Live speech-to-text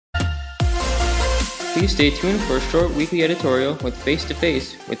Please stay tuned for a short weekly editorial with Face to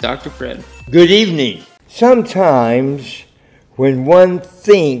Face with Dr. Fred. Good evening. Sometimes when one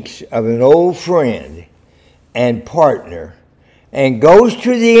thinks of an old friend and partner and goes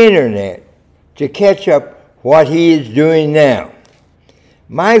to the internet to catch up what he is doing now,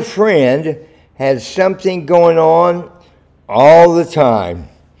 my friend has something going on all the time,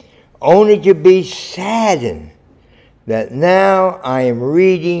 only to be saddened that now I am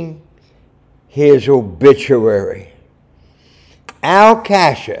reading his obituary. Al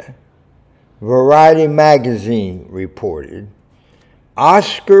Kasha, Variety magazine reported,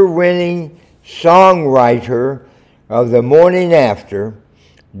 Oscar-winning songwriter of The Morning After,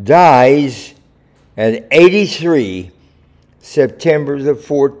 dies at 83, September the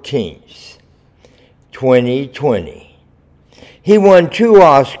 14th, 2020. He won 2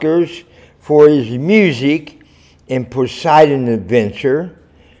 Oscars for his music in Poseidon Adventure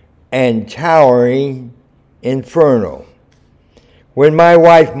and Towering Inferno. When my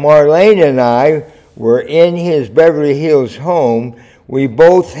wife Marlene and I were in his Beverly Hills home, we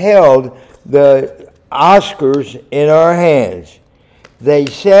both held the Oscars in our hands. They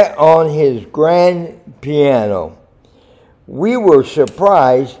sat on his grand piano. We were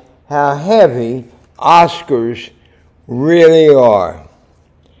surprised how heavy Oscars really are.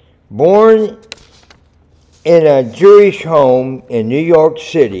 Born in a Jewish home in New York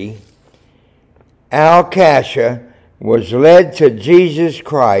City, Al Kasha was led to Jesus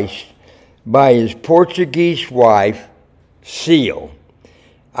Christ by his Portuguese wife, Seal.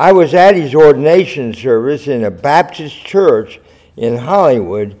 I was at his ordination service in a Baptist church in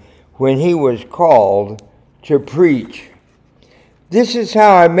Hollywood when he was called to preach. This is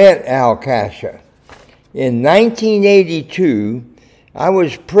how I met Al Kasha. In 1982, I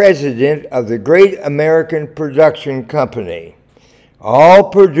was president of the Great American Production Company. All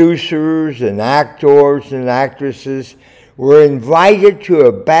producers and actors and actresses were invited to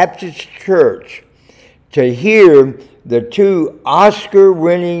a Baptist church to hear the 2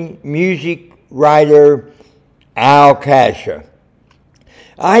 Oscar-winning music writer, Al Kasha.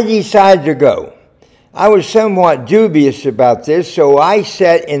 I decided to go. I was somewhat dubious about this, so I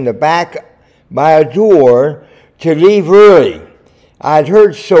sat in the back by a door to leave early. I'd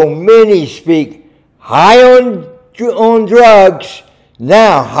heard so many speak high on drugs,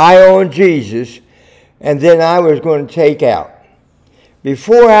 now high on Jesus, and then I was going to take out.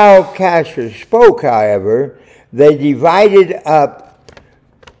 Before Al Kasha spoke, however, they divided up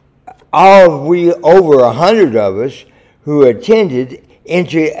over 100 of us who attended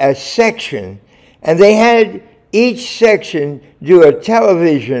into a section, and they had each section do a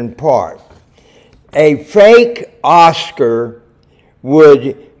television part. A fake Oscar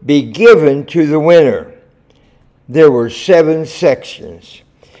would be given to the winner. There were 7 sections.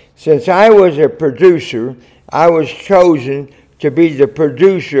 Since I was a producer, I was chosen to be the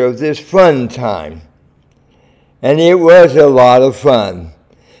producer of this fun time. And it was a lot of fun.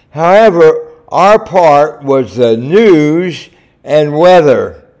 However, our part was the news and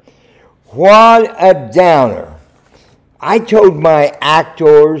weather. What a downer. I told my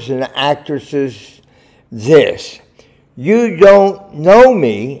actors and actresses this: you don't know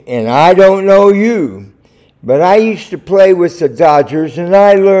me and I don't know you, but I used to play with the Dodgers and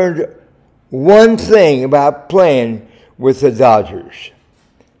I learned one thing about playing with the Dodgers.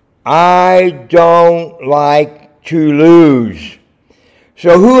 I don't like to lose.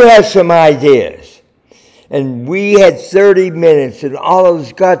 So who has some ideas? And we had 30 minutes and all of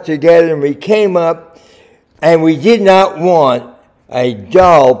us got together and we came up and we did not want a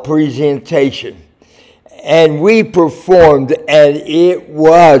dull presentation. And we performed and it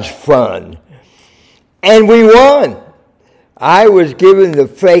was fun. And we won. I was given the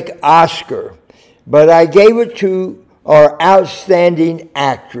fake Oscar, but I gave it to our outstanding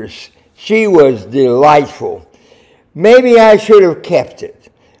actress. She was delightful. Maybe I should have kept it.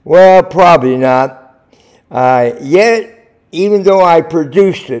 Well, probably not. Yet, even though I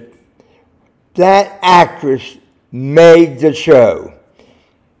produced it, that actress made the show.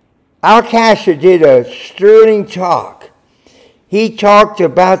 Al Kasha did a sterling talk. He talked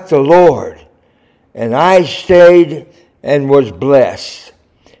about the Lord, and I stayed and was blessed.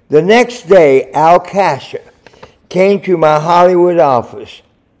 The next day, Al Kasha came to my Hollywood office.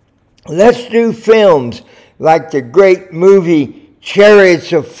 Let's do films like the great movie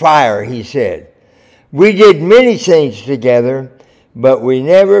Chariots of Fire, he said. We did many things together, but we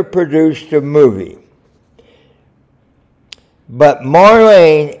never produced a movie. But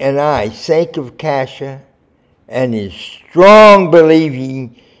Marlene and I think of Kasha and his strong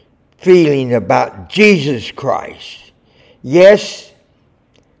believing feeling about Jesus Christ. Yes,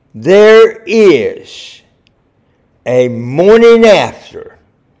 there is a morning after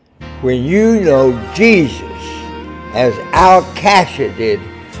when you know Jesus, as Al Kasha did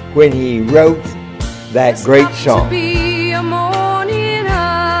when he wrote that great song. To be a morning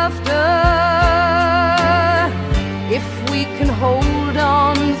after, if we can hold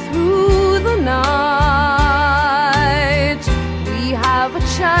on through the night, we have a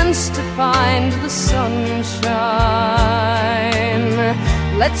chance to find the sunshine.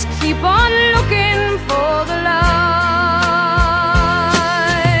 Let's keep on looking for the light.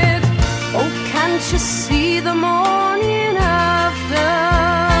 Oh, can't you see the morning after?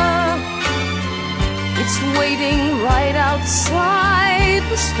 It's waiting right outside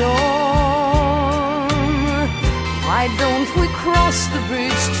the storm. Why don't we cross the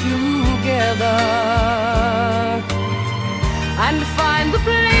bridge together and find the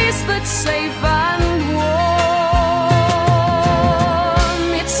place that's safe and warm?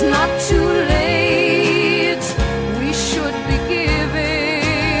 It's not too late, we should be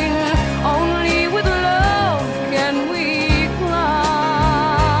giving. Only with love can we climb.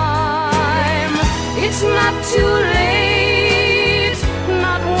 It's not too late,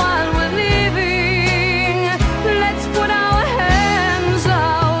 not while we're living. Let's put our hands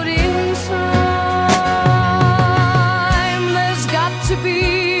out in time. There's got to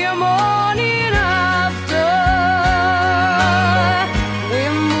be a morning after.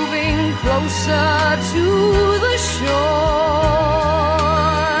 We're moving closer to the shore.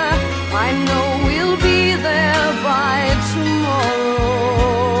 I know we'll be there by tomorrow,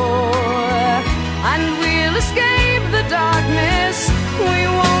 and we'll escape the darkness. We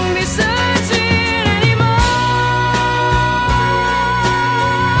won't be searching anymore.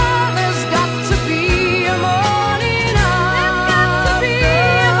 There's got to be a morning after.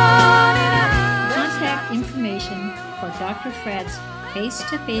 Contact information for Dr. Fred's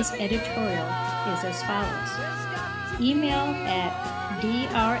face-to-face editorial is as follows. Email at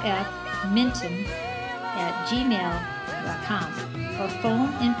drfminton@gmail.com or phone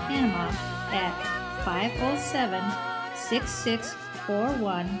in Panama at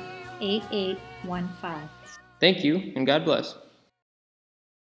 507-6641-8815. Thank you, and God bless.